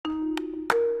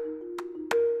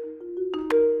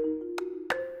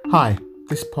Hi,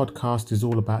 this podcast is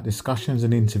all about discussions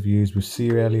and interviews with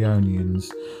Sierra Leoneans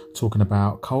talking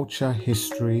about culture,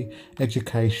 history,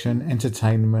 education,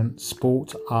 entertainment,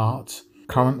 sport, art,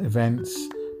 current events,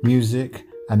 music,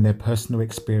 and their personal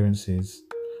experiences.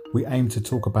 We aim to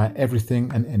talk about everything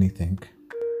and anything.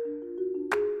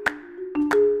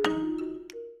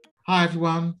 Hi,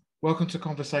 everyone. Welcome to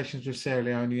Conversations with Sierra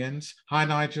Leoneans. Hi,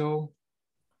 Nigel.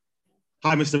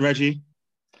 Hi, Mr. Reggie.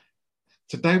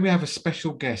 Today we have a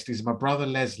special guest. He's my brother,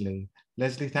 Leslie.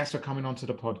 Leslie, thanks for coming onto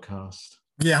the podcast.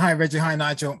 Yeah, hi, Reggie. Hi,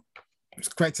 Nigel. It's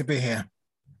great to be here.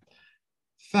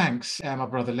 Thanks. My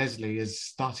brother Leslie has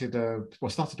started a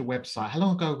website. How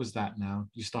long ago was that now?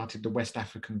 You started the West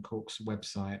African Cooks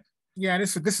website. Yeah,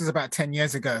 this was about 10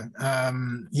 years ago.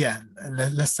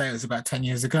 Let's say it was about 10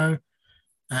 years ago.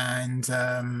 And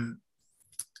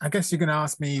I guess you're going to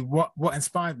ask me what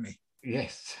inspired me.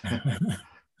 Yes.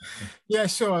 Yeah,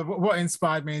 sure. What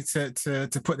inspired me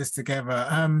to put this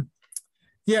together?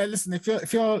 Yeah, listen, if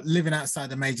you're living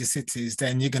outside the major cities,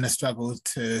 then you're going to struggle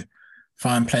to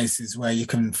find places where you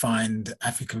can find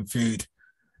African food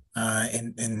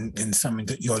in some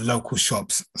of your local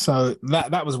shops. So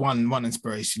that was one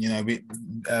inspiration. You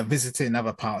know, visiting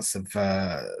other parts of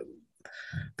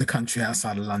the country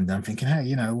outside of London. I'm thinking, hey,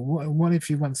 you know, what if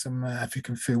you want some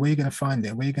African food? Where are you going to find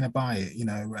it? Where are you going to buy it? You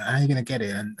know, how are you going to get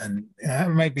it? And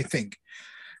that made me think.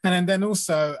 And then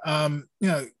also, you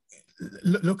know,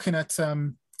 looking at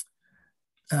the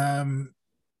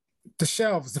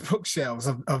shelves, the bookshelves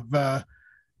of the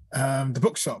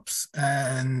bookshops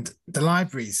and the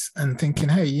libraries, and thinking,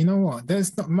 hey, you know what?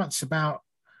 There's not much about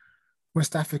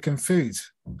West African food.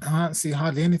 I don't see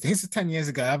hardly anything. This is 10 years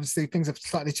ago. Obviously, things have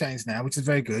slightly changed now, which is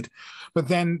very good. But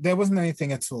then there wasn't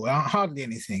anything at all, hardly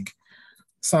anything.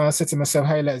 So I said to myself,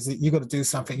 hey, Leslie, you got to do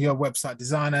something. You're a website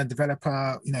designer,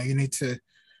 developer. You know, you need to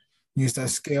use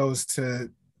those skills to,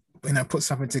 you know, put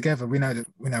something together. We know that,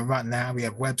 you know, right now we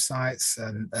have websites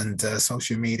and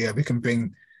social media. We can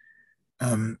bring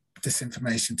this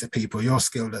information to people. You're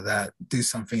skilled at that. Do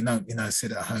something. Don't, you know,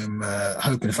 sit at home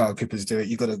hoping for other people to do it.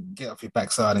 You got to get off your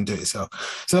backside and do it yourself.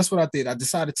 So that's what I did. I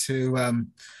decided to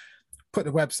put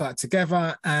the website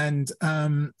together, and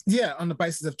yeah, on the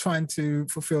basis of trying to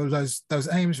fulfill those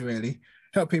aims, really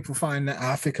help people find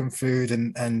African food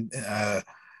and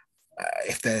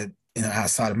if they're, you know,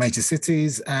 outside of major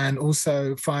cities, and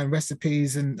also find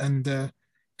recipes and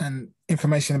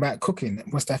information about cooking,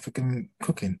 West African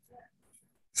cooking.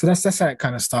 So that's how it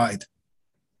kind of started.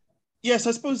 Yes,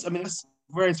 I suppose. I mean, that's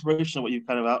very inspirational what you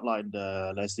kind of outlined,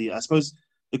 Leslie. I suppose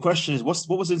the question is, what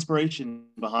was the inspiration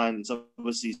behind this?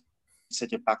 Obviously, you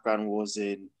said your background was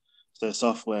in the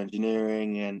software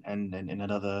engineering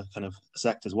and other kind of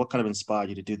sectors. What kind of inspired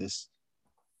you to do this?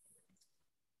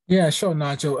 Yeah, sure,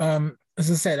 Nigel.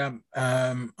 As I said,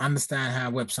 I understand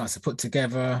how websites are put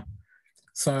together.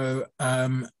 So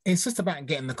it's just about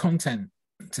getting the content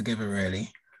together,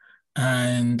 really.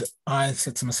 And I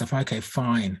said to myself, okay,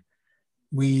 fine.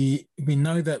 We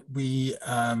know that we've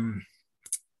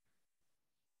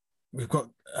got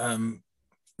you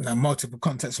know, multiple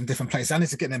contents from different places. I need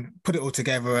to get them, put it all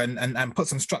together and put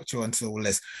some structure onto all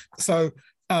this. So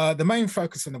the main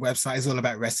focus on the website is all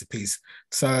about recipes.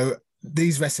 So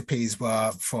these recipes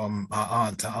were from our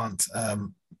aunt,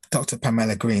 Dr.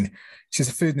 Pamela Green. She's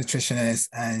a food nutritionist,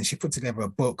 and she put together a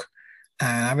book.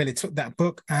 And I really took that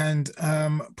book and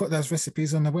put those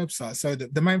recipes on the website. So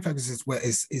the main focus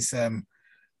is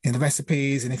in the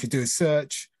recipes. And if you do a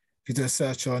search, if you do a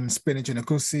search on spinach and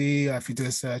agusi, or if you do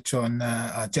a search on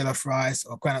jollof rice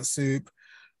or granite soup,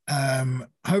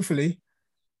 hopefully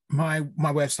my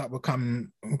website will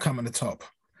come on the top.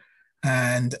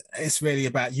 And it's really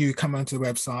about you coming onto the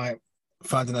website,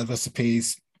 finding those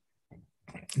recipes,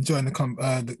 enjoying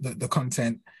the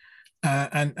content,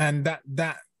 and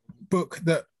that book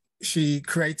that she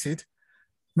created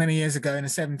many years ago in the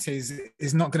 70s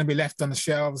is not going to be left on the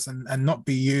shelves and not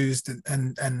be used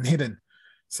and hidden.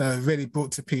 So really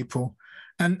brought to people.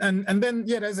 And then,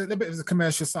 yeah, there's a little bit of a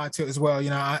commercial side to it as well.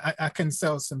 You know, I can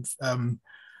sell some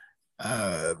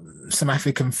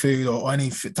African food or any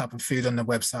type of food on the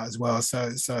website as well. So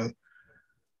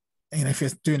you know, if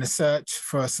you're doing a search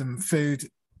for some food,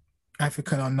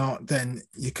 African or not, then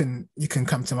you can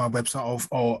come to my website,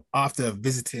 or after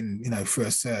visiting, you know, through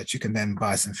a search, you can then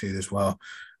buy some food as well,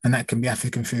 and that can be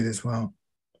African food as well.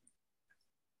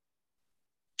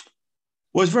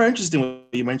 Well, it's very interesting what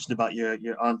you mentioned about your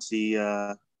auntie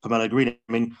Pamela Green.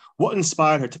 I mean, what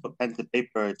inspired her to put pen to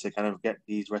paper to kind of get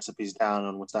these recipes down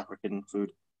on West African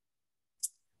food?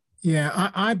 Yeah,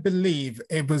 I believe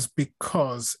it was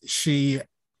because she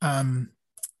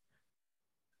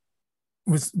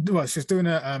she was doing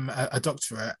a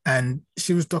doctorate, and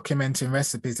she was documenting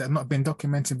recipes that had not been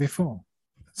documented before.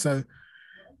 So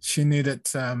she knew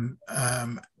that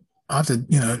after,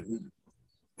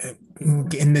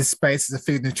 in this space as a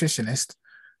food nutritionist,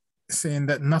 seeing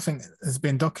that nothing has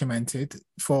been documented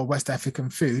for West African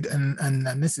food, and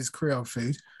this is Creole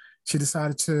food, she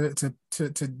decided to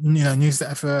use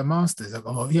that for a master's,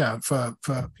 for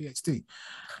a PhD.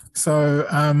 So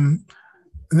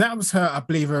that was her, I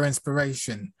believe, her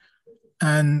inspiration.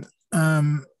 And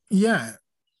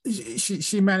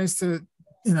she managed to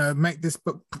make this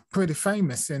book pretty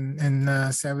famous in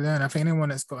Sierra Leone. I think anyone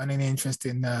that's got any interest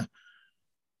in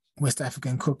West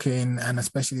African cooking, and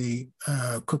especially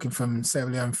cooking from Sierra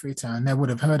Leone, Freetown, they would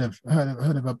have heard of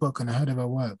her book and heard of her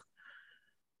work.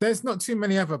 There's not too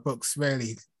many other books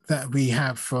really that we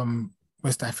have from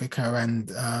West Africa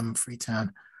and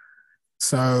Freetown.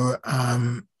 So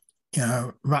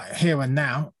right here and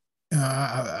now,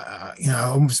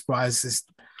 I'm surprised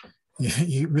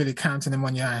you really counting them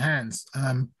on your hands.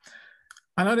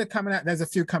 I know they're coming out. There's a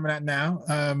few coming out now.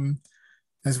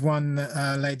 There's one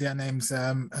lady, her name's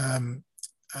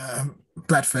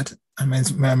Bradford. I mean,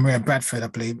 Maria Bradford, I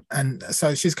believe. And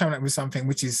so she's coming up with something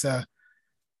which is,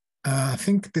 I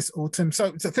think this autumn.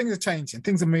 So things are changing.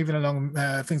 Things are moving along.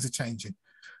 Things are changing.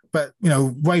 But,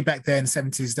 way back there in the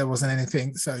 70s, there wasn't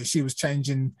anything. So she was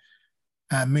changing,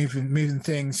 moving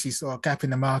things. She saw a gap in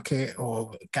the market,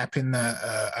 or a gap in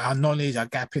our knowledge, a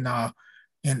gap in our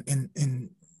in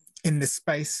this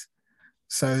space.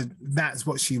 So that's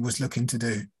what she was looking to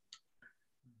do.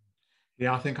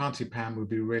 Yeah, I think Auntie Pam would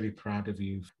be really proud of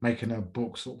you making her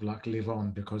book sort of like live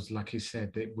on, because like you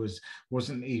said, it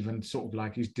wasn't even sort of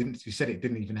like you said it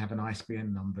didn't even have an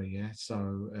ISBN number, yeah.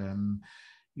 So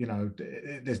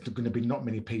there's going to be not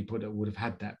many people that would have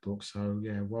had that book. So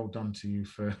yeah, well done to you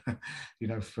for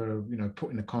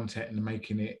putting the content and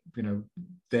making it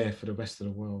there for the rest of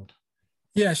the world.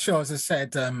 Yeah, sure. As I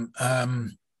said,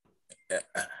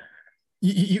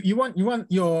 you want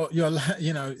your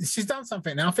she's done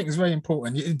something now I think is very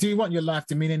important. Do you want your life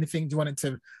to mean anything? Do you want it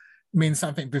to mean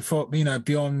something before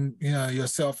beyond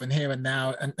yourself and here and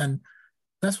now? And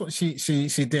that's what she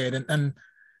did. And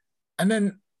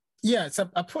then so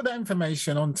I put that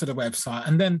information onto the website.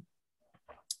 And then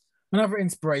another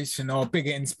inspiration, or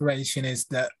bigger inspiration, is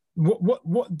that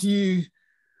what do you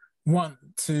want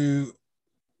to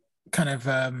kind of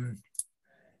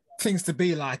things to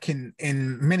be like in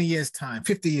many years' time,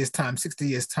 50 years' time, 60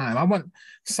 years' time? I want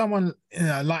someone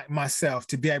like myself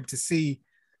to be able to see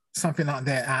something like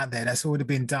that out there that's already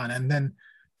been done, and then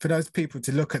for those people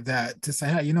to look at that, to say,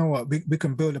 hey, you know what, we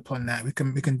can build upon that. We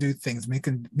can do things. We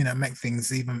can make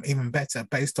things even better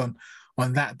based on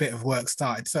that bit of work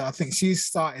started. So I think she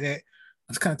started it.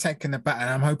 It's kind of taking the baton.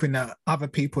 I'm hoping that other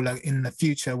people in the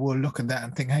future will look at that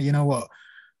and think, hey, you know what,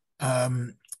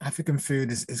 African food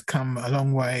has come a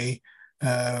long way.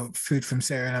 Food from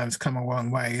Sierra Leone has come a long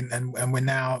way, and we're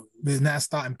now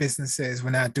starting businesses.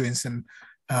 We're now doing some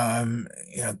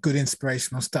good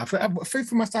inspirational stuff. Food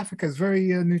from West Africa is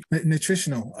very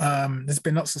nutritional. There's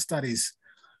been lots of studies.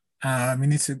 You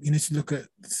need to look at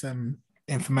some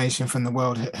information from the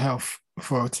World Health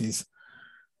Authorities,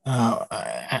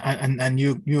 and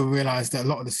you'll realize that a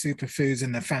lot of the superfoods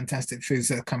and the fantastic foods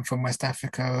that come from West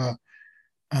Africa are,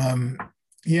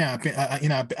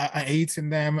 I eat in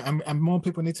them, and more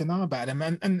people need to know about them.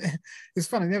 And it's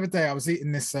funny. The other day I was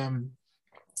eating this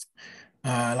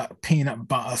like peanut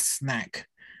butter snack,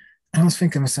 and I was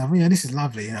thinking to myself, this is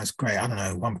lovely. It's great. I don't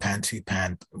know, £1,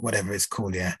 £2, whatever it's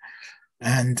called, yeah.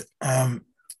 And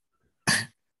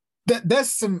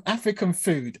there's some African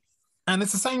food, and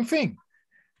it's the same thing.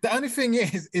 The only thing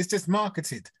is, it's just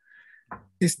marketed.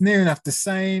 It's near enough the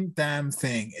same damn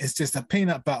thing. It's just a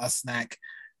peanut butter snack.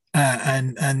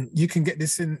 And you can get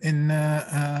this in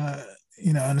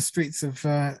on the streets of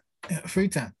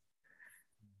Freetown.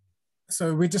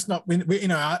 So we're just not.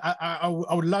 I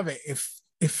would love it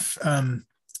if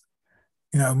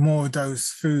more of those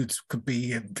foods could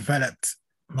be developed,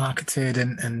 marketed,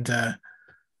 and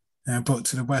brought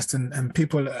to the West, and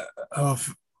people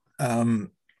of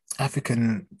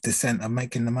African descent are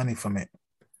making the money from it.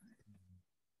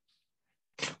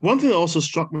 One thing that also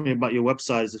struck me about your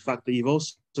website is the fact that you've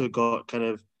also got kind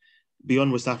of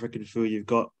beyond West African food, you've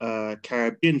got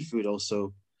Caribbean food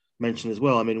also mentioned as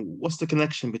well. I mean, what's the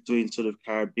connection between sort of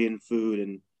Caribbean food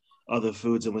and other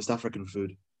foods and West African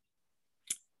food?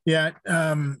 Yeah,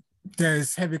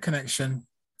 there's heavy connection.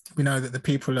 We know that the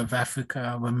people of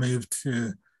Africa were moved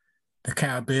to the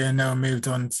Caribbean, they were moved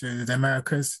on to the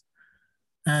Americas.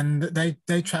 And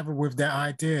they travel with their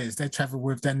ideas, they travel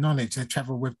with their knowledge, they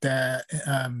travel with their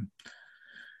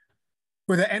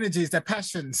with their energies, their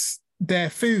passions, their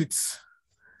foods.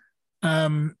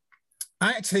 I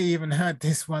actually even heard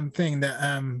this one thing that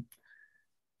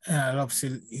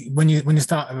obviously when you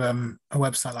start a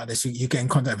website like this, you get in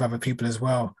contact with other people as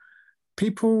well.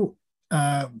 People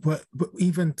were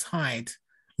even tied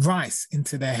rice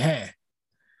into their hair,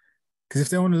 because if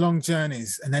they're on long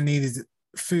journeys and they needed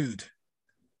food,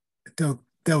 they'll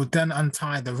then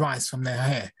untie the rice from their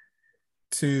hair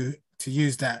to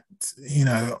use that,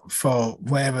 for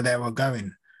wherever they were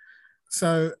going.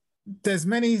 So there's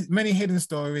many hidden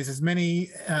stories. There's many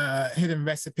hidden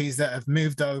recipes that have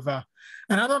moved over,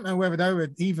 and I don't know whether they were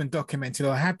even documented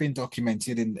or have been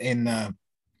documented in a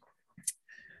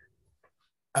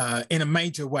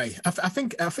major way. I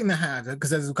think they have, because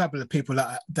there's a couple of people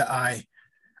that I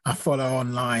follow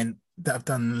online that have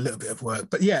done a little bit of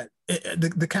work. But yeah,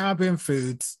 the Caribbean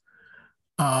foods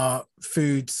are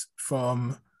foods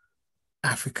from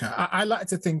Africa. I like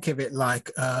to think of it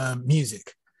like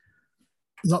music.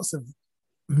 Lots of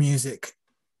music,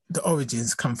 the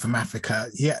origins come from Africa,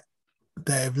 yet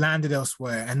they've landed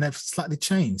elsewhere and they've slightly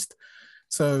changed.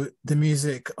 So the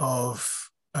music of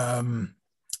the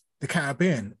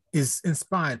Caribbean is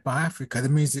inspired by Africa. The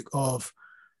music of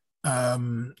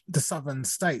the southern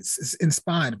states is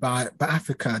inspired by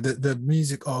Africa. The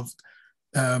music of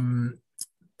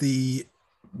the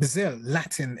Brazil,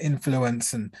 Latin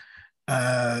influence, and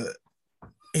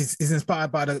is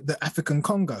inspired by the African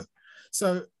Congo.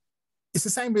 So it's the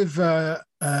same with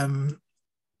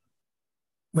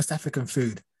West African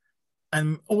food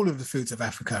and all of the foods of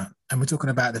Africa. And we're talking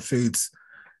about the foods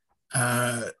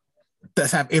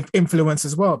that have influence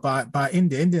as well by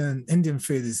India. Indian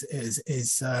food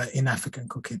is in African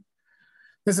cooking.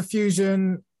 There's a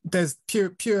fusion. There's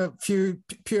pure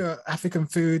African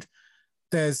food.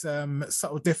 There's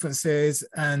subtle differences,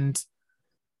 and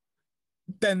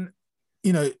then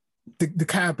the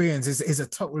Caribbeans is a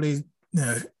totally,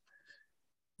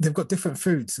 they've got different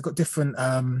foods. They've got different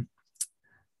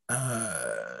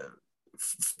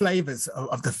flavors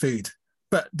of the food.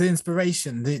 But the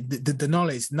inspiration, the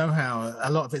knowledge, know-how, a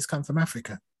lot of it's come from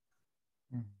Africa.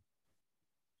 Yeah.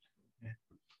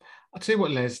 I'll tell you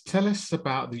what, Les, tell us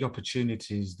about the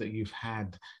opportunities that you've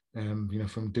had,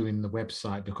 from doing the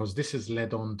website, because this has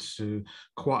led on to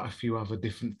quite a few other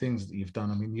different things that you've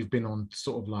done. I mean, you've been on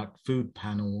sort of like food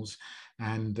panels,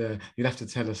 and you'd have to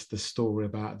tell us the story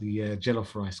about the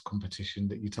jollof rice competition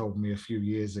that you told me a few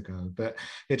years ago. But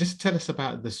yeah, just tell us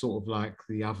about the sort of like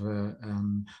the other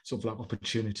sort of like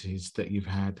opportunities that you've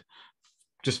had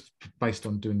just based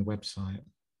on doing the website.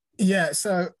 Yeah,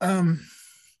 so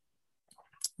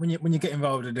when you get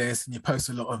involved with this and you post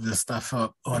a lot of the stuff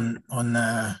up on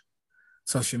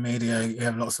social media, you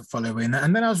have lots of following.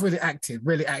 And then I was really active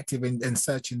in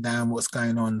searching down what's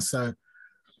going on. So,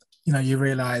 you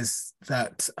realize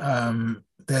that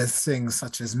there's things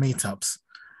such as meetups,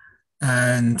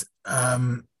 and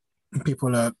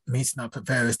people are meeting up at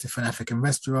various different African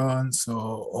restaurants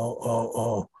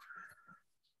or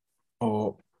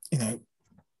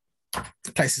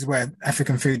places where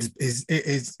African food is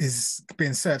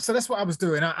being served. So that's what I was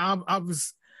doing. I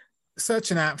was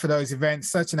searching out for those events,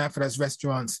 searching out for those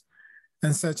restaurants,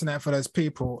 and searching out for those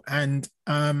people. And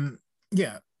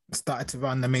started to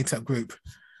run the meetup group.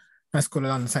 That's called the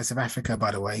London Taste of Africa,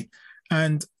 by the way.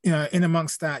 And in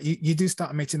amongst that, you do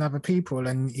start meeting other people,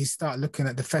 and you start looking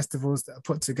at the festivals that are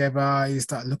put together. You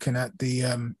start looking at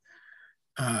the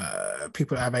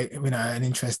people that have an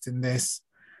interest in this.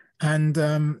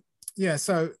 And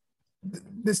so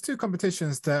there's two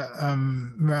competitions that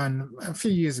ran a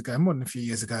few years ago, more than a few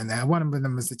years ago now. One of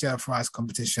them was the jollof rice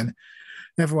competition.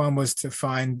 The other one was to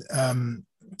find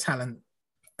talent,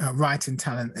 writing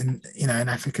talent in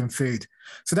African food.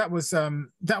 So that one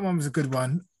was a good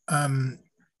one. There's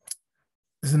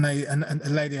a lady,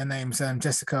 her name's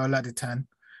Jessica Oladitan,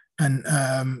 and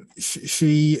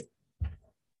she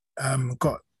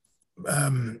got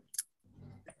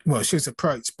she was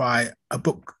approached by a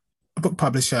book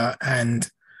publisher and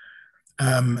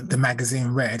the magazine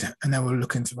Red, and they were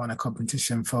looking to run a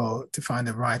competition to find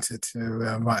a writer to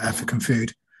write African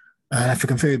food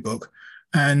book.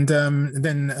 And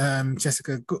then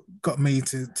Jessica got me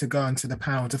to go into the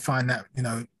panel to find that,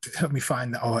 to help me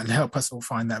find that, or help us all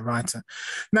find that writer.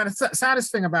 Now, the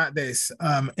saddest thing about this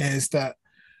is that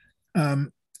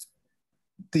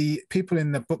the people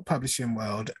in the book publishing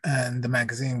world and the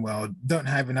magazine world don't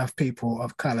have enough people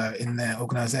of color in their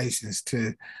organizations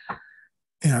to,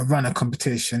 run a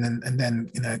competition and then,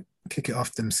 kick it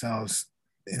off themselves.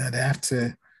 They have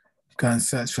to go and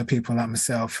search for people like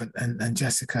myself and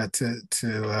Jessica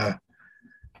to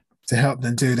to help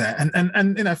them do that.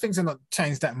 And you know, things have not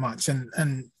changed that much.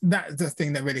 And that's the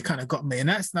thing that really kind of got me. And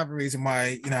that's another reason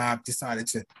why, you know, I've decided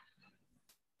to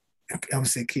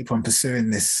obviously keep on pursuing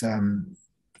this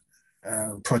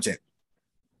project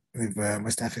with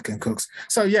West African cooks.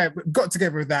 So yeah, we got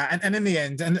together with that. And in the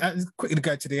end, and quickly to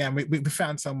go to the end, we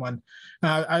found someone.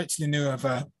 I actually knew of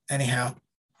her anyhow.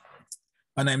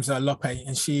 Her name's Lope,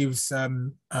 and she was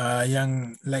a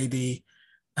young lady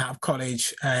out of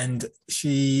college, and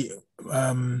she,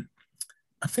 I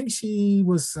think she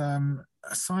was a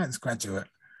science graduate,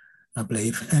 I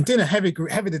believe, and did a heavy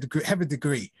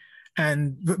degree,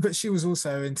 and but she was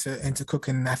also into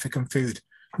cooking African food,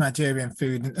 Nigerian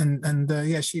food, and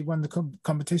yeah, she won the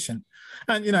competition.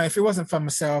 And you know, if it wasn't for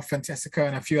myself and Tessica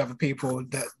and a few other people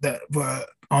that were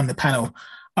on the panel,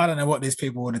 I don't know what these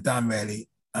people would have done really.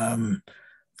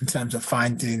 In terms of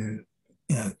finding,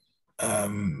 you know,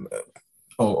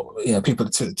 or you know, people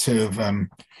to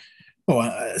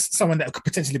or someone that could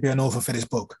potentially be an author for this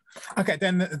book. Okay,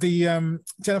 then the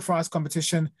jollof rice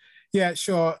competition. Yeah,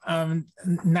 sure.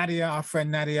 Nadia, our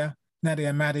friend Nadia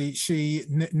Maddy, she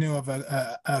knew of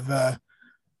an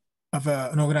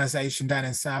organisation down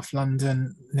in South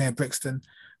London near Brixton.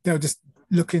 They were just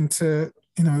looking to,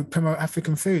 you know, promote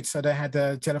African food, so they had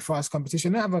a jollof rice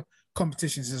competition. They have other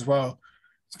competitions as well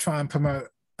to try and promote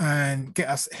and get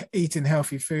us eating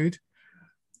healthy food.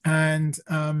 And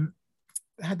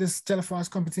had this jollof rice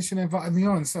competition, invited me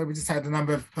on. So we just had a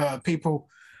number of people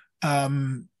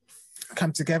come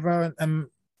together, and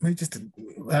we just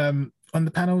on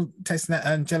the panel tasting that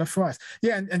and jollof rice.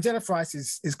 Yeah, and jollof rice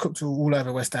is cooked all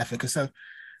over West Africa. So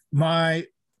my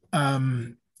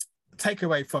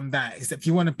takeaway from that is that if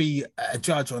you want to be a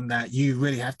judge on that, you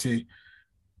really have to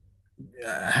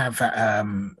have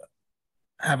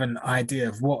an idea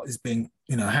of what is being,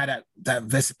 you know, how that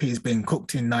recipe is being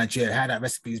cooked in Nigeria, how that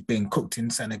recipe is being cooked in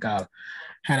Senegal,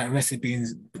 how that recipe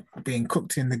is being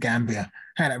cooked in the Gambia,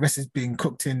 how that recipe is being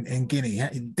cooked in Guinea,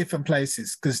 in different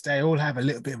places, because they all have a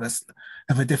little bit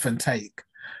of a different take.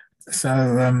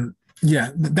 So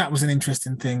yeah, that was an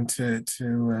interesting thing to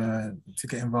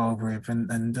get involved with,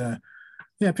 and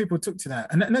yeah, people took to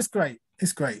that, and that's great.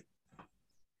 It's great.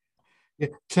 Yeah.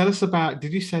 Tell us about,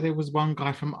 did you say there was one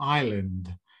guy from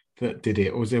Ireland that did it?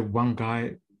 Or was there one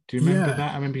guy? Do you remember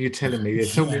that? I remember you telling me. Yeah,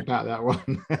 tell me about that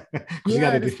one. Because he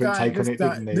had a different take on it,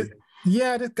 didn't he?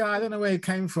 This guy, I don't know where he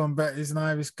came from, but he's an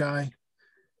Irish guy.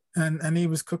 And he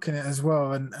was cooking it as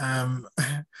well. And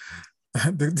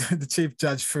the chief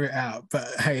judge threw it out. But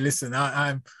hey, listen,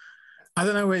 I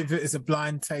don't know if it's a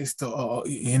blind taste or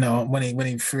you know, when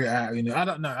he threw it out, you know, I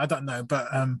don't know. But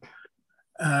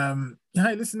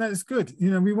hey, listen, that is good.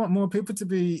 You know, we want more people to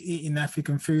be eating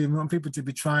African food. We want people to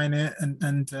be trying it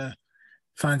and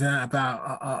finding out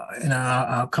about you know,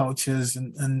 our cultures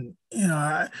and you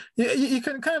know, you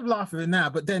can kind of laugh at it now,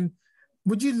 but then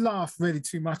would you laugh really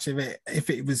too much of it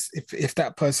if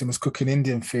that person was cooking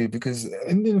Indian food, because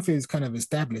Indian food is kind of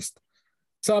established.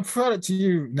 So I prefer it to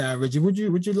you now, Reggie. Would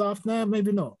you laugh now?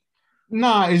 Maybe not.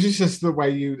 No, it's just the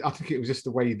way I think it was just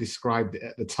the way you described it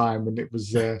at the time, and it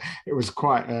was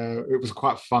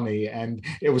quite funny, and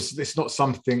it's not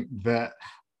something that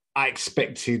I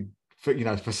expected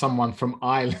for someone from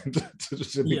Ireland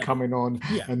to be coming on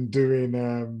and doing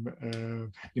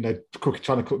trying to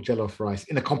cook jollof rice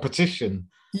in a competition.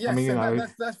 Yes, I mean,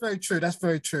 that's very true. That's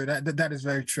very true. That is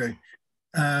very true.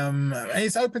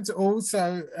 It's open to all.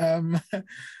 So and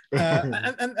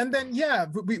then yeah,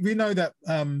 we know that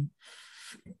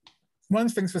one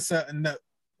thing's for certain, that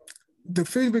the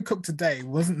food we cook today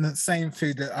wasn't the same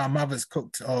food that our mothers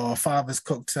cooked or fathers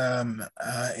cooked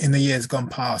in the years gone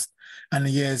past and the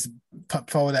years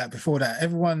before that.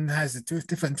 Everyone has a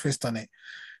different twist on it.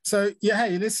 So yeah,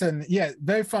 hey, listen, yeah,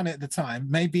 very funny at the time.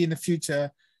 Maybe in the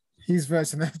future, his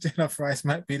version of jollof rice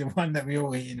might be the one that we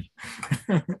all eat.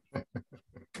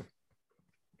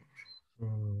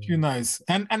 Who knows?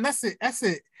 And that's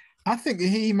it. I think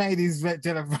he made his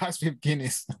jollof rice with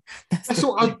Guinness. That's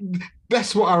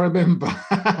what I remember.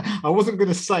 I wasn't going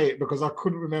to say it because I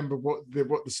couldn't remember what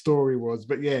the story was,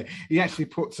 but yeah, he actually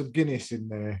put some Guinness in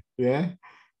there. Yeah,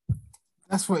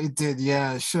 that's what he did.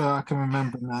 Yeah, sure, I can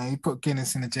remember now. He put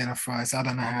Guinness in the jollof rice. I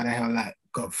don't know how the hell that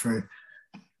got through.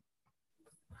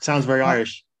 Sounds very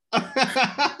Irish.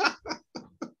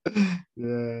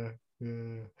 Yeah.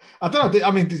 Yeah, I don't know. I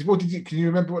mean, can you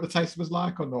remember what the taste was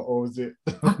like or not, or was it?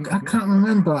 I can't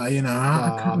remember. You know,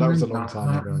 that was a long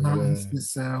time ago.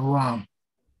 It's wow.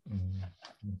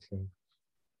 Okay.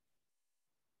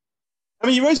 I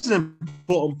mean, you raised an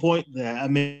important point there. I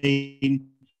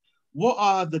mean, what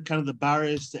are the kind of the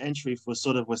barriers to entry for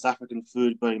sort of West African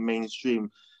food going mainstream?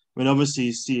 I mean, obviously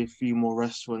you see a few more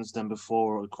restaurants than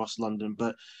before across London,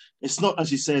 but it's not,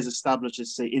 as you say, as established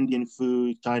as, say, Indian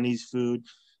food, Chinese food.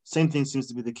 Same thing seems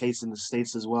to be the case in the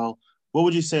States as well. What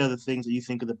would you say are the things that you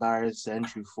think are the barriers to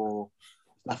entry for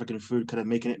African food, kind of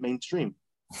making it mainstream?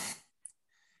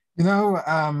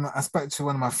 I spoke to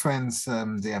one of my friends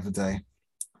the other day.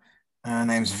 Her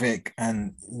name's Vic,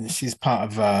 and she's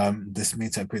part of this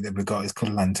meetup group that we got. It's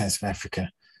called London Taste of Africa.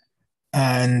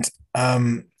 And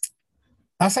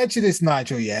I said to you this,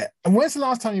 Nigel, yeah. And when's the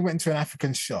last time you went into an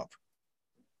African shop?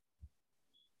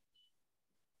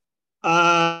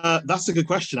 That's a good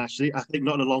question, actually. I think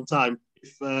not in a long time.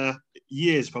 If,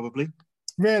 years, probably.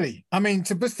 Really? I mean,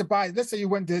 to buy, let's say you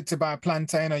went to buy a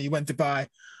plantain, or you went to buy,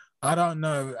 I don't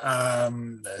know,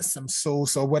 some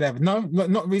sauce or whatever. No,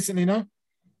 not recently, no?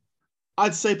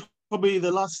 I'd say probably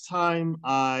the last time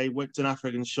I went to an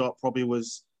African shop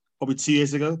was probably 2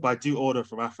 years ago, but I do order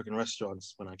from African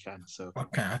restaurants when I can. So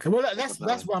okay. Well,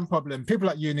 that's one problem. People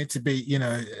like you need to be,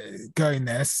 going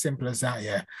there. As simple as that,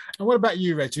 yeah. And what about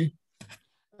you, Reggie?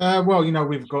 Well,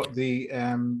 we've got the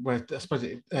we've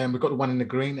got the one in the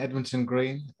Green, Edmonton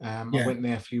Green. I went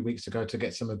there a few weeks ago to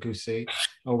get some agoussi.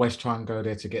 I always try and go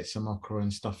there to get some okra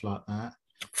and stuff like that.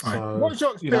 Fine. So, what's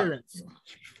your experience?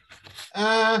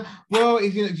 Well,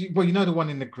 the one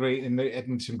in the Green, in the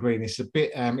Edmonton Green, it's a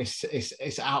bit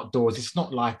it's outdoors. It's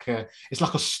not like it's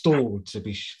like a stall, to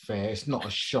be fair. It's not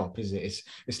a shop, is it?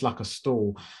 It's like a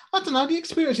stall. I don't know, the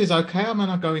experience is okay. I mean,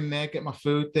 I go in there, get my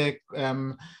food there.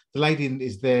 The lady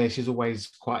is there, she's always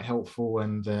quite helpful,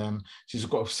 and she's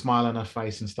got a smile on her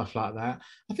face and stuff like that.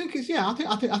 I think it's I think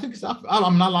it's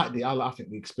I think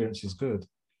the experience is good.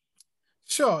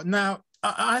 Sure. Now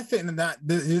I think that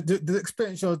the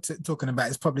experience you're talking about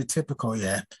is probably typical,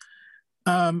 yeah.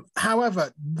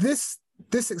 However, this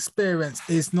experience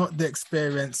is not the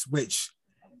experience which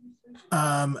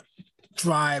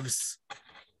drives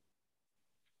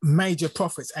major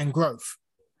profits and growth.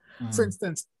 For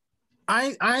instance,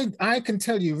 I can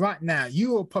tell you right now,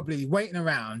 you are probably waiting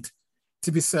around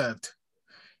to be served.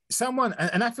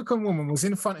 An African woman was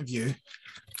in front of you.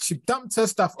 She dumped her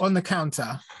stuff on the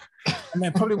counter, and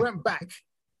then probably went back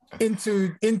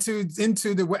into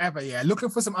the whatever, yeah, looking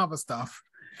for some other stuff.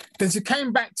 Then she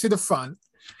came back to the front.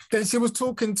 Then she was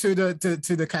talking to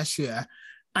the cashier,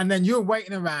 and then you're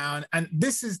waiting around. And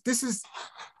this is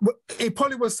it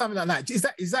probably was something like that.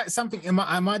 Is that something?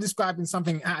 Am I describing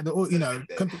something out of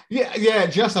the Yeah.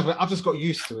 I've just got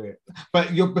used to it.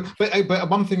 But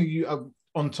one thing you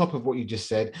on top of what you just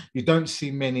said, you don't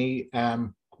see many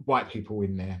white people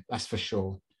in there. That's for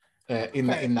sure. In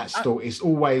that store, it's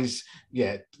always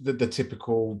the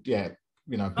typical people.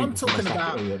 I'm talking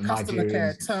about customer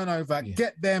care, turnover,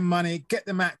 get their money, get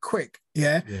them out quick.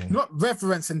 Not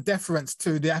reverence and deference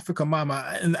to the African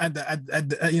mama and at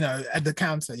the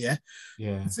counter.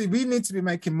 See, we need to be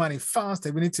making money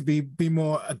faster. We need to be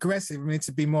more aggressive. We need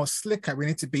to be more slicker. We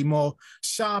need to be more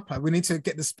sharper. We need to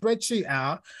get the spreadsheet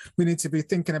out. We need to be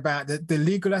thinking about the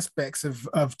legal aspects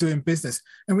of doing business,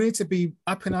 and we need to be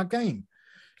up in our game.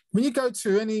 When you go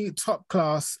to any top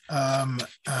class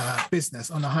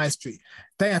business on the high street,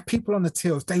 they have people on the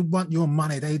tills. They want your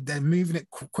money. They're moving it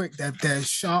quick. They're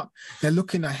sharp. They're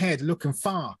looking ahead, looking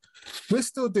far. We're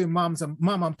still doing mum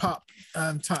and pop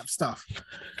type stuff.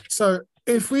 So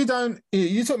if we don't,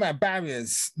 you talk about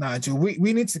barriers, Nigel.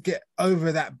 We need to get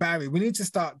over that barrier. We need to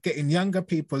start getting younger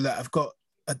people that have got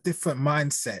a different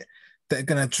mindset, that are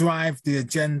going to drive the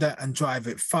agenda and drive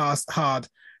it fast, hard,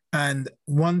 and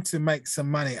want to make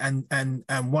some money and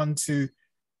want to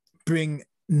bring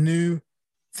new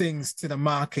things to the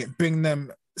market, bring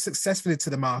them successfully to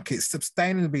the market,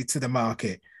 sustainably to the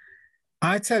market.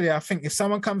 I tell you, I think if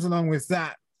someone comes along with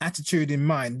that attitude in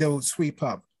mind, they'll sweep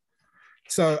up.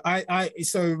 So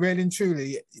so really and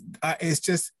truly, it's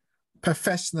just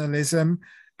professionalism,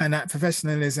 and that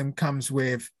professionalism comes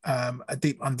with a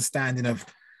deep understanding of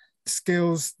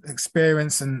skills,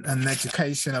 experience, and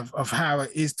education of how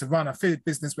it is to run a food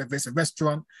business, whether it's a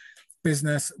restaurant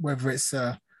business, whether it's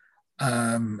a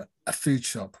food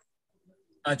shop.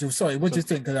 Nigel, sorry, what do you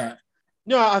think of that?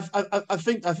 No, I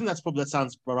think that's probably, that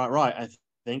sounds right.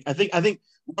 I think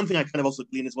one thing I kind of also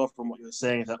glean as well from what you were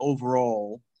saying is that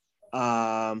overall,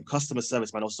 customer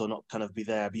service might also not kind of be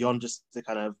there beyond just to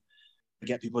kind of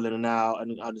get people in and out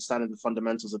and understanding the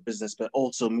fundamentals of business, but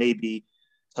also maybe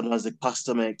sometimes the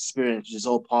customer experience, which is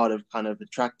all part of kind of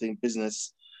attracting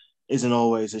business, isn't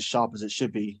always as sharp as it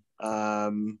should be.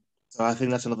 So I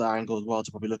think that's another angle as well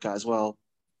to probably look at as well.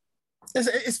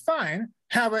 It's fine.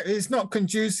 However, it's not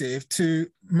conducive to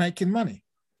making money.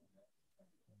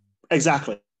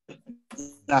 Exactly.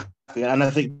 And I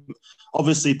think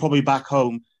obviously probably back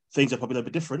home, things are probably a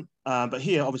little bit different. But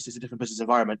here, obviously, it's a different business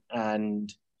environment,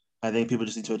 and I think people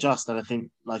just need to adjust. And I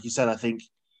think, like you said, I think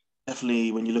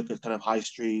definitely when you look at kind of high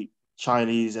street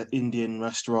Chinese, Indian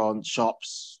restaurants,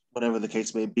 shops, whatever the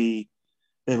case may be,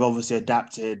 they've obviously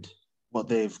adapted what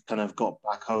they've kind of got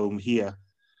back home here.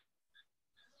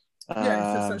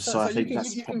 So I think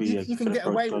that's probably you can get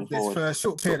away with this for a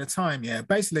short period of time. Yeah,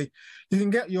 basically, you can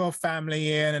get your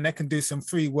family in and they can do some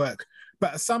free work,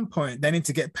 but at some point they need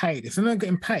to get paid. If they're not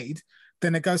getting paid,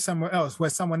 then they go somewhere else where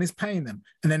someone is paying them,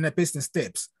 and then their business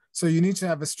dips. So you need to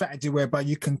have a strategy whereby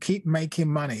you can keep making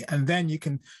money, and then you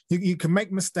can make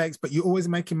mistakes, but you're always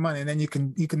making money, and then you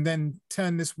can then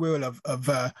turn this wheel of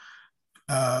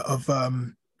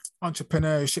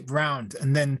entrepreneurship round,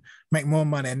 and then make more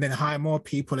money, and then hire more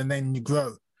people, and then you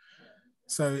grow.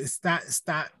 So it's that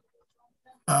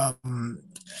yeah,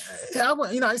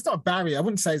 it's not a barrier. I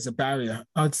wouldn't say it's a barrier.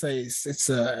 I would say it's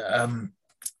a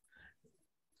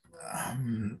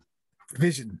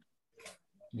vision.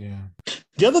 Yeah.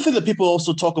 The other thing that people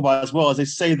also talk about as well is they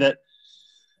say that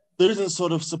there isn't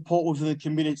sort of support within the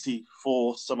community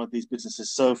for some of these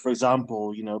businesses. So, for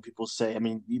example, people say, I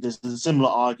mean, there's a similar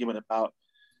argument about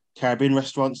Caribbean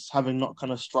restaurants having not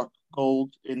kind of struck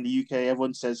gold in the UK.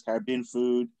 Everyone says Caribbean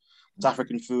food, it's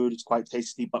African food, it's quite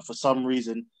tasty, but for some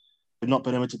reason, they've not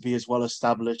been able to be as well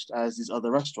established as these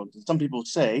other restaurants. And some people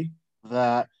say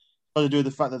that it's got to do with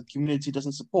the fact that the community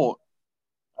doesn't support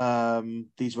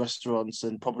these restaurants,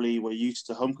 and probably we're used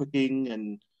to home cooking,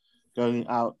 and going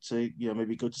out to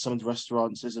maybe go to some of the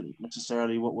restaurants isn't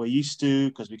necessarily what we're used to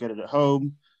because we get it at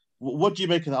home. What do you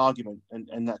make of the argument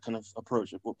and that kind of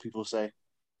approach of what people say?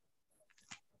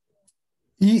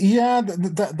 Yeah,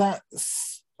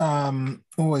 that's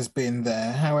always been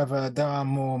there. However, there are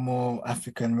more and more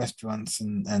African restaurants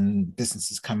and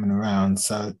businesses coming around,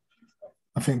 so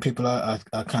I think people are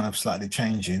kind of slightly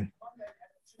changing.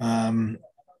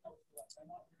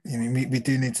 We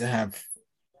do need to have,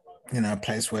 a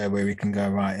place where we can go,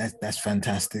 right, that's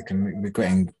fantastic, and we're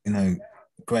getting,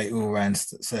 great all-round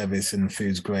service, and the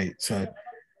food's great. So,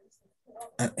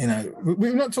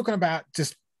 we're not talking about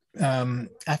just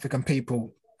African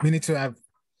people. We need to have,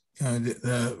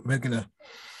 the regular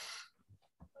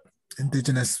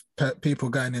indigenous people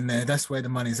going in there. That's where the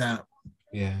money's out.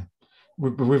 Yeah.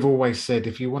 We've always said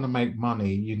if you want to make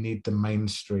money, you need the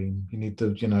mainstream. You need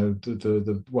in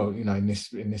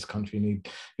this country, you need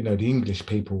the English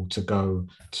people to go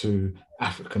to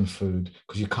African food,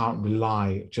 because you can't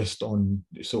rely just on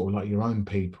sort of like your own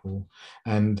people.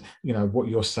 And what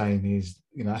you're saying is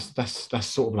that's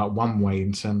sort of like one way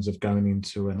in terms of going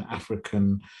into an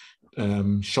African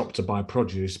shop to buy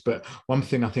produce. But one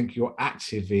thing I think you're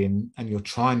active in and you're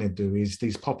trying to do is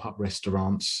these pop-up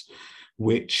restaurants,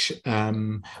 which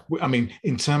in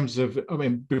terms of,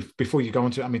 before you go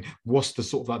into it, what's the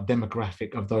sort of like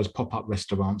demographic of those pop-up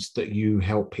restaurants that you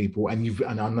help people, and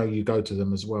I know you go to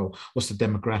them as well? What's the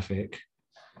demographic?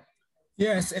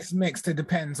 Yes, it's mixed. It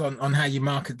depends on how you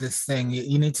market this thing.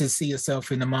 You need to see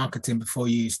yourself in the marketing before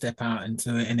you step out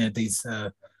into any of these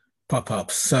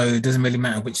pop-ups. So it doesn't really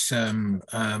matter which type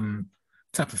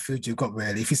of food you've got,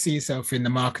 really. If you see yourself in the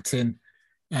marketing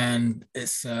and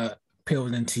it's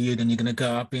appealing to you, then you're going to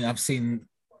go. I've seen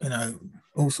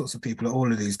all sorts of people at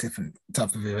all of these different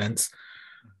type of events.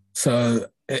 So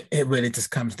it really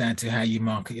just comes down to how you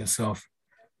market yourself.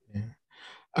 Yeah.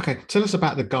 Okay, tell us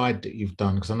about the guide that you've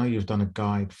done, because I know you've done a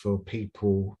guide for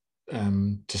people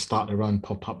to start their own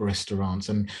pop-up restaurants,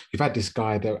 and you've had this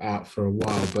guide out for a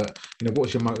while. But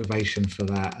what's your motivation for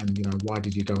that, and why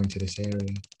did you go into this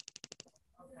area?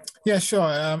 Yeah,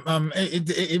 sure.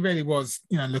 It really was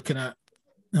looking at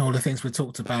all the things we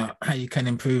talked about, how you can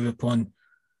improve upon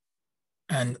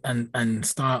and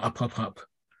start a pop-up.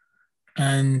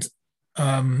 And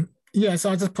so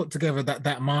I just put together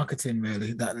that marketing,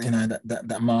 really,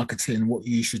 that marketing, what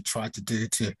you should try to do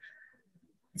to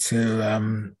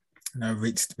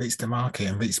reach the market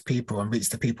and reach people and reach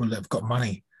the people that have got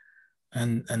money,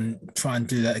 and try and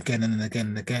do that again and again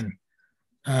and again.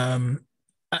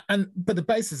 But the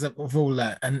basis of all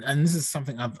that, and this is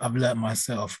something I've learned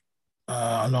myself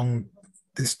along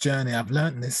this journey. I've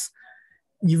learned this.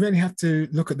 You really have to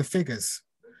look at the figures.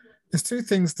 There's two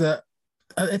things that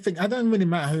I think, I don't really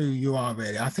matter who you are,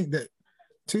 really. I think that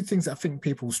two things that I think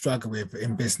people struggle with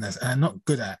in business and are not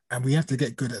good at, and we have to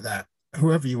get good at that,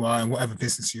 whoever you are and whatever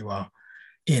business you are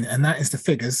in, and that is the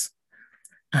figures,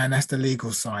 and that's the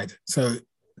legal side. So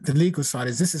the legal side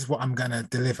is, this is what I'm going to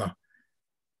deliver,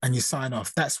 and you sign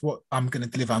off. That's what I'm going to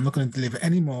deliver. I'm not going to deliver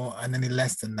any more and any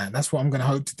less than that. That's what I'm going to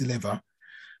hope to deliver,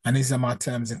 and these are my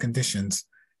terms and conditions,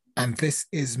 and this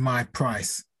is my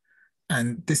price,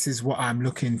 and this is what I'm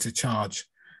looking to charge.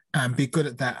 and be good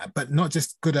at that, but not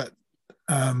just good at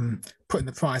putting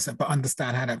the price up, but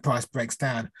understand how that price breaks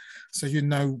down. So you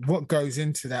know what goes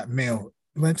into that meal.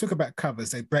 When I talk about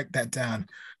covers, they break that down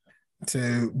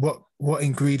to what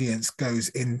ingredients goes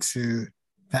into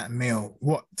that meal,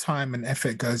 what time and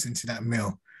effort goes into that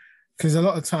meal. Because a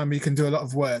lot of time you can do a lot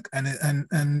of work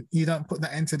and you don't put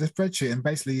that into the spreadsheet, and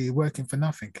basically you're working for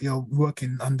nothing. You're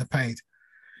working underpaid.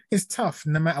 It's tough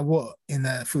no matter what in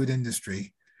the food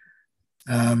industry.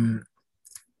 There's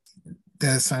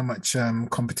so much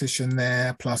competition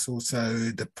there, plus also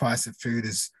the price of food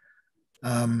is,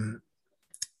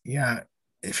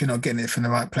 if you're not getting it from the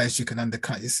right place, you can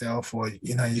undercut yourself, or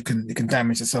you can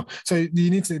damage yourself. So you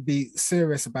need to be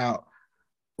serious about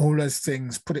all those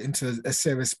things, put it into a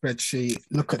serious spreadsheet,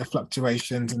 look at the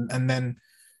fluctuations, and then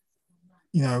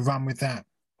run with that.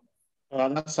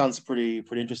 That sounds pretty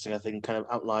interesting. I think kind of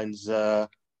outlines kind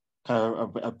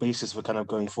of a basis for kind of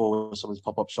going forward with some of these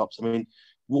pop-up shops. I mean,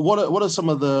 what are some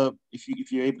of the,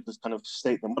 if you're able to kind of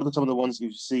state them, what are some of the ones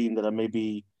you've seen that are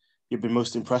maybe you've been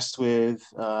most impressed with?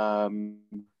 I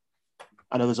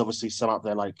know there's obviously some out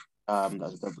there like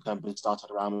that have kind of been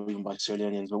started around even by Sierra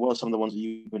Leoneans, but what are some of the ones that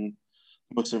you've been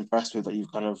most impressed with that you've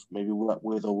kind of maybe worked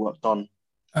with or worked on?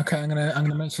 Okay, I'm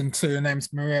gonna mention two. Her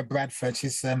name's Maria Bradford.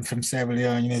 She's from Sierra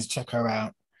Leone. You need to check her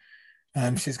out.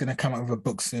 She's gonna come up with a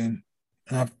book soon,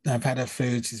 and I've had her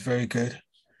food. She's very good.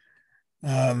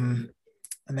 And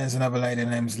there's another lady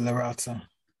named Larata.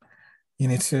 You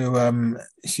need to.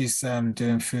 She's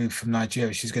doing food from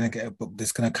Nigeria. She's gonna get a book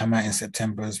that's gonna come out in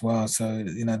September as well. So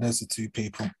those are two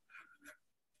people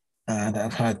that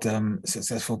have had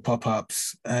successful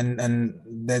pop-ups, and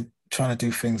they're trying to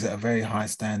do things at a very high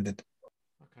standard.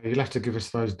 Okay, you'll have to give us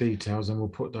those details, and we'll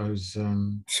put those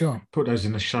sure. Put those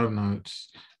in the show notes.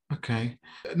 Okay,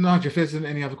 Nigel, if there's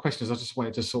any other questions, I just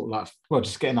wanted to sort of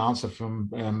just get an answer from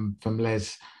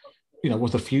Les.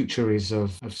 What the future is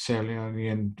of Sierra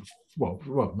Leonean,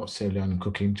 well, not Sierra Leonean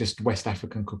cooking, just West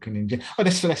African cooking in general. Oh,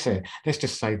 let's say, let's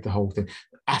just say the whole thing,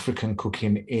 African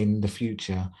cooking in the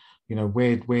future.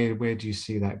 Where do you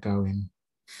see that going?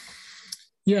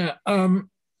 Yeah,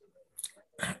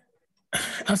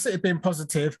 I see it being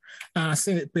positive. I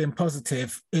see it being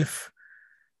positive if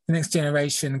the next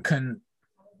generation can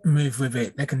move with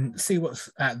it. They can see what's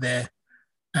out there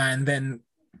and then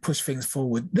push things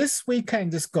forward. This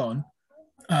weekend just gone,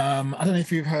 I don't know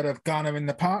if you've heard of Ghana in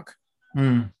the Park.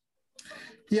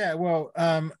 Yeah, well,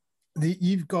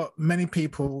 you've got many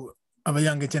people of a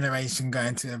younger generation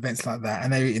going to events like that,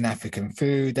 and they're eating African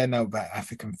food. They know about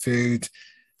African food.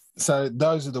 So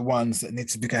those are the ones that need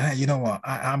to be going, hey, you know what?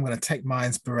 I'm going to take my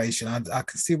inspiration. I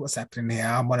can see what's happening here.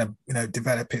 I want to,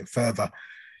 develop it further.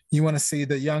 You want to see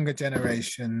the younger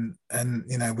generation, and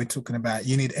we're talking about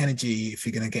you need energy if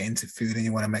you're going to get into food and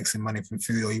you want to make some money from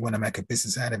food, or you want to make a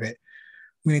business out of it.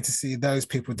 We need to see those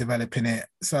people developing it.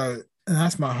 So and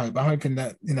that's my hope. I'm hoping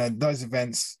that those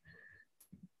events,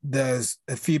 there's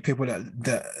a few people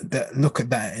that look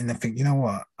at that and they think, you know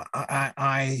what,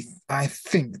 I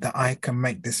think that I can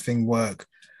make this thing work.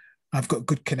 I've got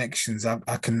good connections.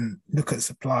 I can look at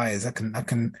suppliers. I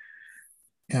can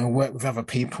work with other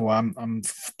people. I'm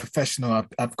professional.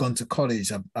 I've gone to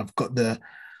college. I've got the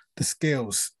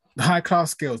skills, the high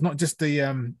class skills, not just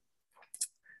the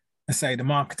let's say the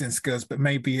marketing skills, but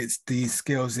maybe it's the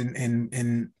skills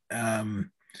in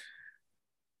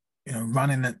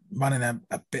running a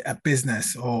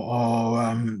business,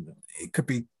 or it could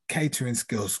be catering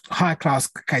skills, high class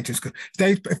catering skills.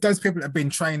 If those people that have been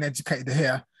trained, educated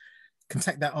here can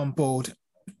take that on board,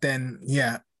 then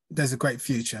yeah, there's a great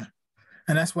future.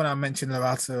 And that's when I mentioned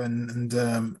Larata and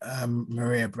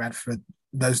Maria Bradford.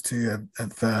 Those two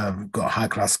have got high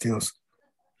class skills.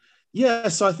 Yeah,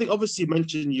 so I think obviously you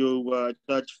mentioned you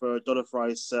judge for a Jollof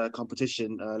Rice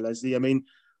competition, Leslie. I mean,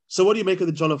 so what do you make of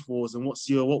the Jollof Wars, and what's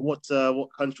your what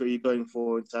country are you going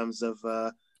for in terms of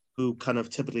who kind of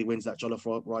typically wins that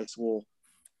Jollof Rice war?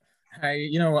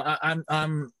 Hey,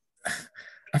 I'm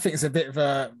I think it's a bit of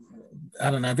a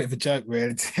bit of a joke,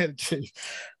 really, to tell the truth.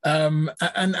 And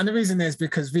the reason is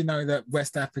because we know that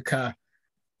West Africa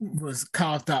was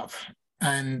carved up,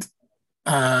 and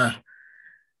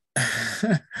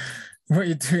what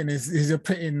you're doing is you're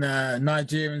putting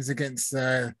Nigerians against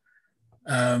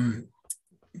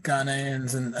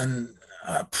Ghanaians, and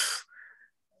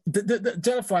the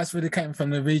Jollof Rice really came from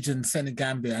the region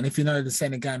Senegambia, and if you know the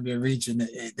Senegambia region,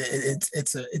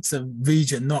 it's a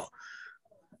region, not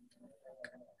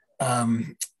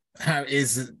how it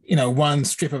is, one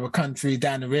strip of a country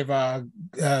down the river,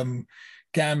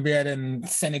 Gambia and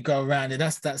Senegal around it.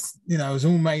 That's it was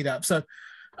all made up. So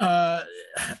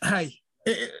hey,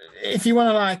 if you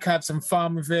want to have some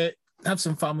fun with it, have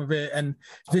some fun with it. And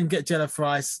if you can get jollof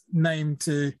rice named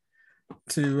to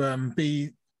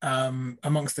be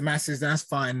amongst the masses, that's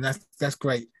fine. That's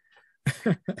great.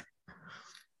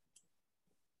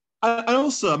 And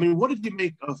also, I mean, what did you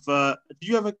make of? Did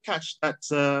you ever catch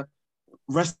that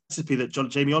recipe that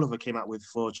Jamie Oliver came out with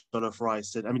for jollof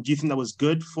rice? And I mean, do you think that was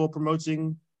good for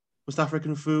promoting West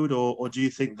African food, or do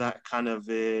you think that kind of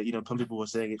some people were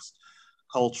saying it's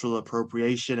cultural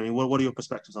appropriation? I mean, what are your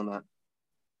perspectives on that?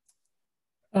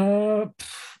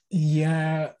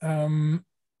 Yeah, I'm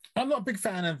not a big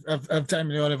fan of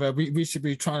Jamie Oliver. We should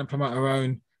be trying to promote our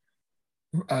own.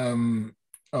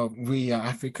 We are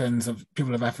Africans, of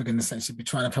people of African descent, should be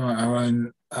trying to promote our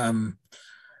own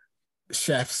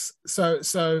chefs.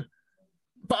 So,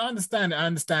 but I understand it. I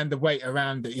understand the weight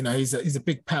around it. You know, he's a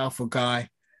big, powerful guy,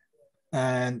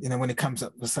 and you know when he comes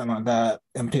up with something like that,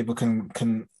 and people can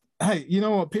hey, you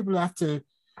know what? People have to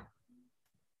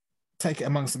take it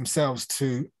amongst themselves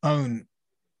to own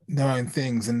their own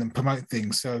things and then promote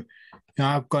things. So, you know,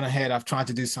 I've gone ahead, I've tried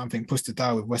to do something, push the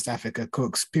dial with West Africa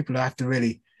cooks. People have to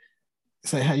really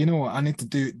say, hey, you know what, I need to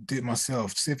do it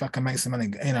myself, see if I can make some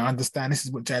money. You know, understand this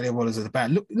is what J.L. Wallace is about.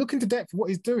 Look into depth what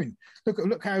he's doing.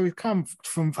 Look how he's come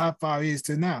from how far he is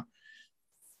to now.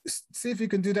 See if you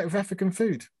can do that with African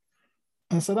food.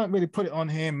 And so don't really put it on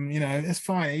him, you know, it's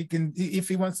fine. He can, if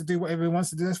he wants to do whatever he wants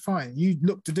to do, that's fine. You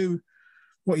look to do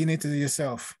what you need to do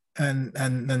yourself and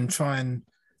try and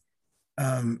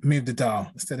move the dial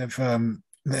instead of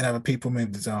letting other people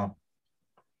move the dial.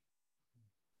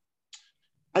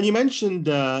 And you mentioned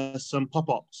some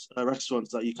pop-ups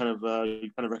restaurants that you kind of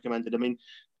recommended. I mean,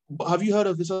 have you heard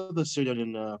of this other Sierra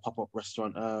Leonean pop-up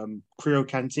restaurant, Creole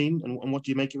Canteen? And what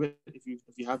do you make of it? If you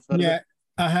have heard of it?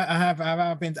 I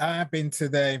have been to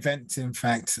the event, in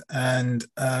fact, and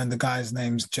the guy's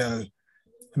name's Joe.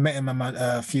 I met him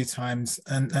a few times,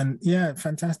 and yeah,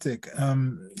 fantastic.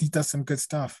 He does some good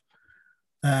stuff,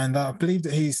 and I believe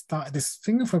that he started this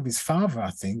thing from his father, I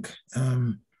think.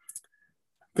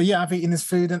 But yeah, I've eaten his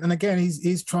food, and again,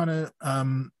 he's trying to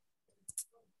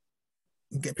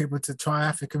get people to try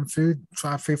African food,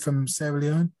 try food from Sierra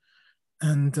Leone,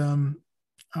 and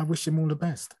I wish him all the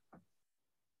best.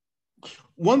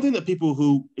 One thing that people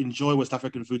who enjoy West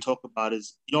African food talk about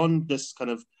is beyond this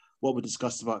kind of what we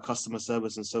discussed about customer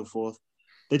service and so forth.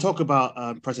 They talk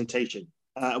about presentation.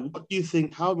 What do you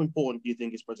think? How important do you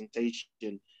think is presentation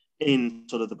in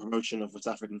sort of the promotion of West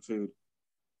African food?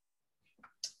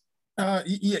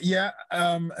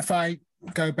 If I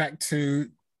go back to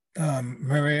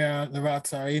Maria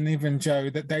Larata and even Joe,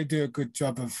 that they do a good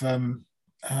job of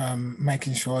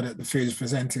making sure that the food is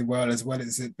presented well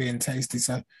as it being tasty.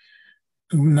 So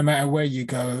no matter where you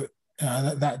go,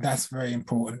 that's very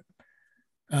important.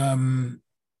 I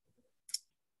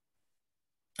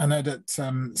know that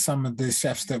some of the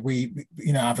chefs that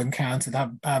I've encountered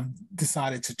have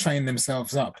decided to train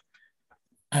themselves up,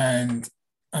 and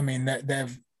I mean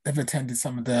they've attended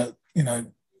some of the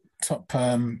top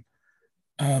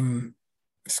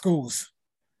schools,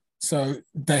 so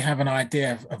they have an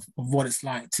idea of what it's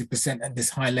like to present at this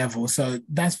high level. So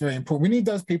that's very important. We need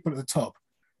those people at the top.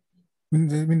 We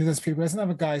need those people. There's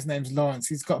another guy, his name's Lawrence.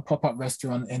 He's got a pop-up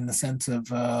restaurant in the centre of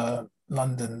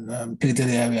London,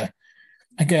 Piccadilly area.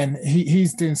 Again,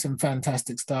 he's doing some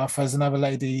fantastic stuff. There's another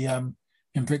lady in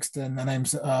Brixton. Her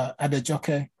name's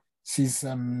Adejoke. She's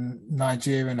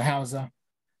Nigerian, Hausa.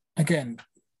 Again,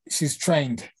 she's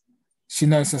trained. She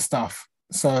knows her stuff.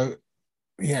 So,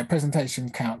 yeah,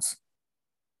 presentation counts.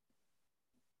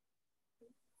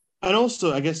 And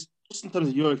also, I guess, just in terms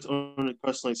of your own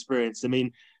personal experience, I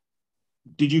mean,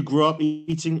 did you grow up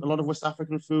eating a lot of West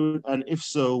African food? And if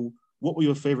so, what were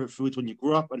your favorite foods when you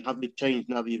grew up, and have they changed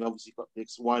now that you've obviously got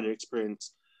this wider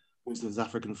experience with West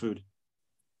African food?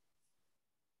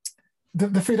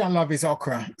 The food I love is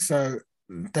okra. So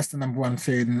that's the number one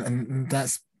food, and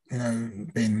that's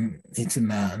been eaten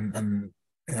that and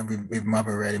with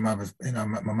mother already. My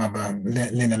mother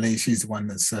Lina Lee, she's the one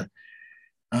that's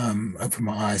opened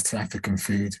my eyes to African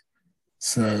food.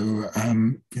 So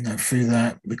through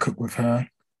that we cook with her,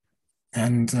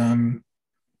 and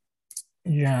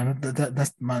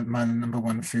that's my number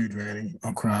one food really.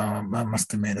 Okra, I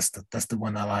must admit, that's the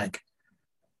one I like,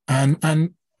 and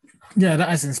yeah, that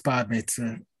has inspired me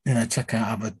to check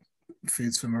out other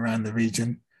foods from around the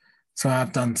region. So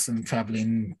I've done some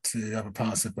traveling to other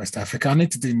parts of West Africa. I need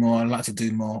to do more. I'd like to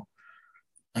do more.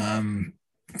 To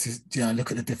look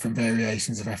at the different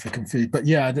variations of African food. But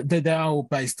yeah, they are all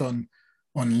based on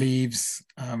leaves,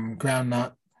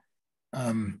 groundnut.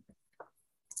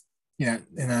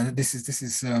 This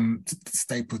is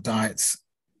staple diets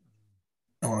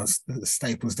or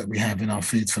staples that we have in our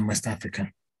foods from West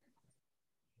Africa.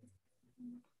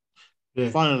 Yeah.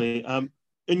 finally,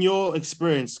 in your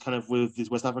experience kind of with these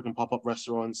West African pop-up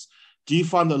restaurants, do you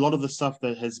find that a lot of the stuff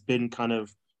that has been kind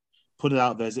of put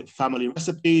out there, is it family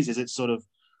recipes? Is it sort of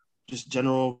just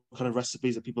general kind of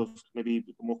recipes that people have maybe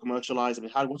more commercialized? I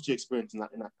mean, what's your experience in that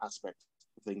aspect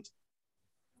of things?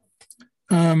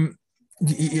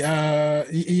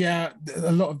 Yeah,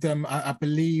 a lot of them, I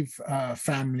believe,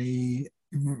 family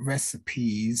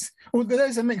recipes. Well,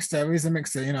 there's a mix. There is a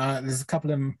mixture. You know, there's a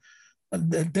couple of them.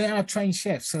 They are trained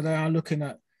chefs, so they are looking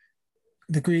at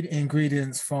the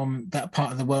ingredients from that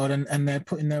part of the world, and they're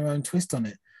putting their own twist on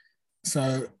it.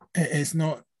 So it's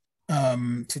not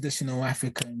traditional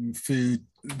African food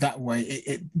that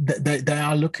way. They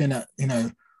are looking at, you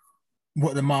know,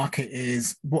 what the market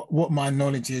is, what my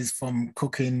knowledge is from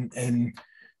cooking in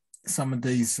some of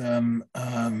these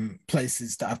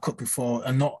places that I've cooked before,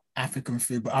 and not African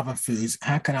food but other foods.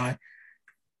 How can I,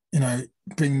 you know,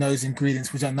 bring those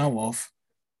ingredients which I know of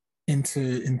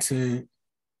into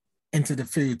the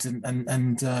foods,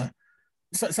 and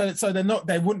so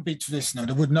they wouldn't be traditional.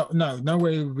 They would not, no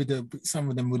way would some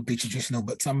of them would be traditional,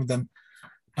 but some of them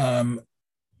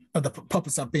the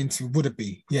pop-ups I've been to would it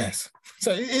be, yes.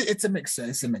 So it's a mixture.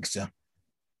 It's a mixture.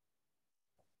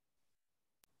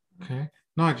 Okay,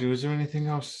 Nigel, is there anything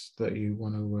else that you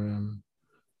want to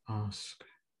ask?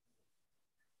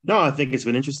 No, I think it's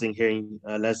been interesting hearing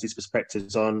Leslie's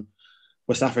perspectives on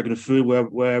West African food,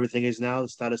 where everything is now, the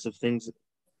status of things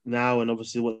now, and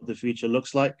obviously what the future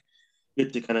looks like.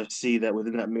 Good to kind of see that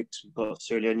within that mix, we've got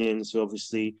Sierra Leoneans who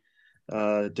obviously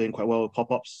doing quite well with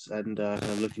pop-ups and kind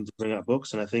of looking to bring out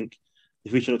books. And I think the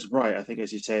future looks bright. I think,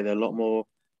 as you say, there are a lot more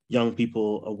young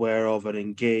people aware of and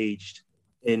engaged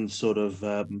in sort of,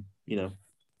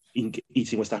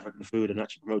 eating West African food and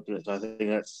actually promoting it. So I think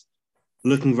that's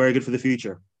looking very good for the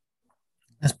future.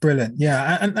 That's brilliant.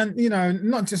 Yeah, and you know,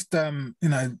 not just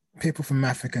people from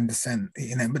African descent,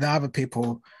 you know, but the other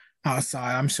people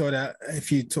outside. I'm sure that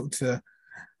if you talk to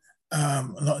a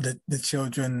lot of the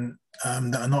children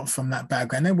that are not from that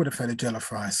background, they would have heard of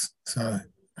jollof rice. So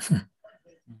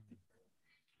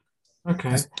okay,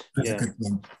 that's a good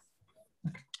thing.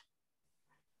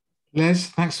 Les,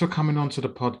 thanks for coming on to the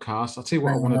podcast. I'll tell you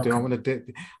what I want to do.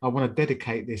 I want to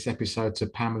dedicate this episode to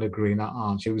Pamela Green, our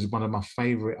aunt. She was one of my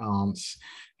favourite aunts.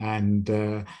 And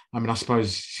I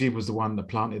suppose she was the one that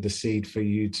planted the seed for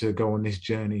you to go on this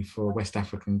journey for West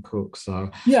African cooks. So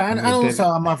yeah, and also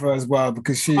our mother as well,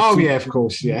 because she. Oh yeah, of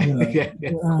course, yeah, you know, yeah,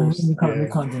 of course. We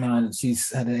can't deny that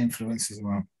she's had an influence as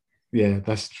well. Yeah,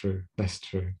 that's true. That's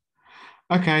true.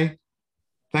 Okay.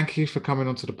 Thank you for coming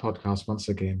onto the podcast once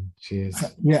again. Cheers.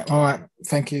 Yeah, all right.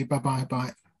 Thank you. Bye-bye.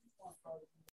 Bye.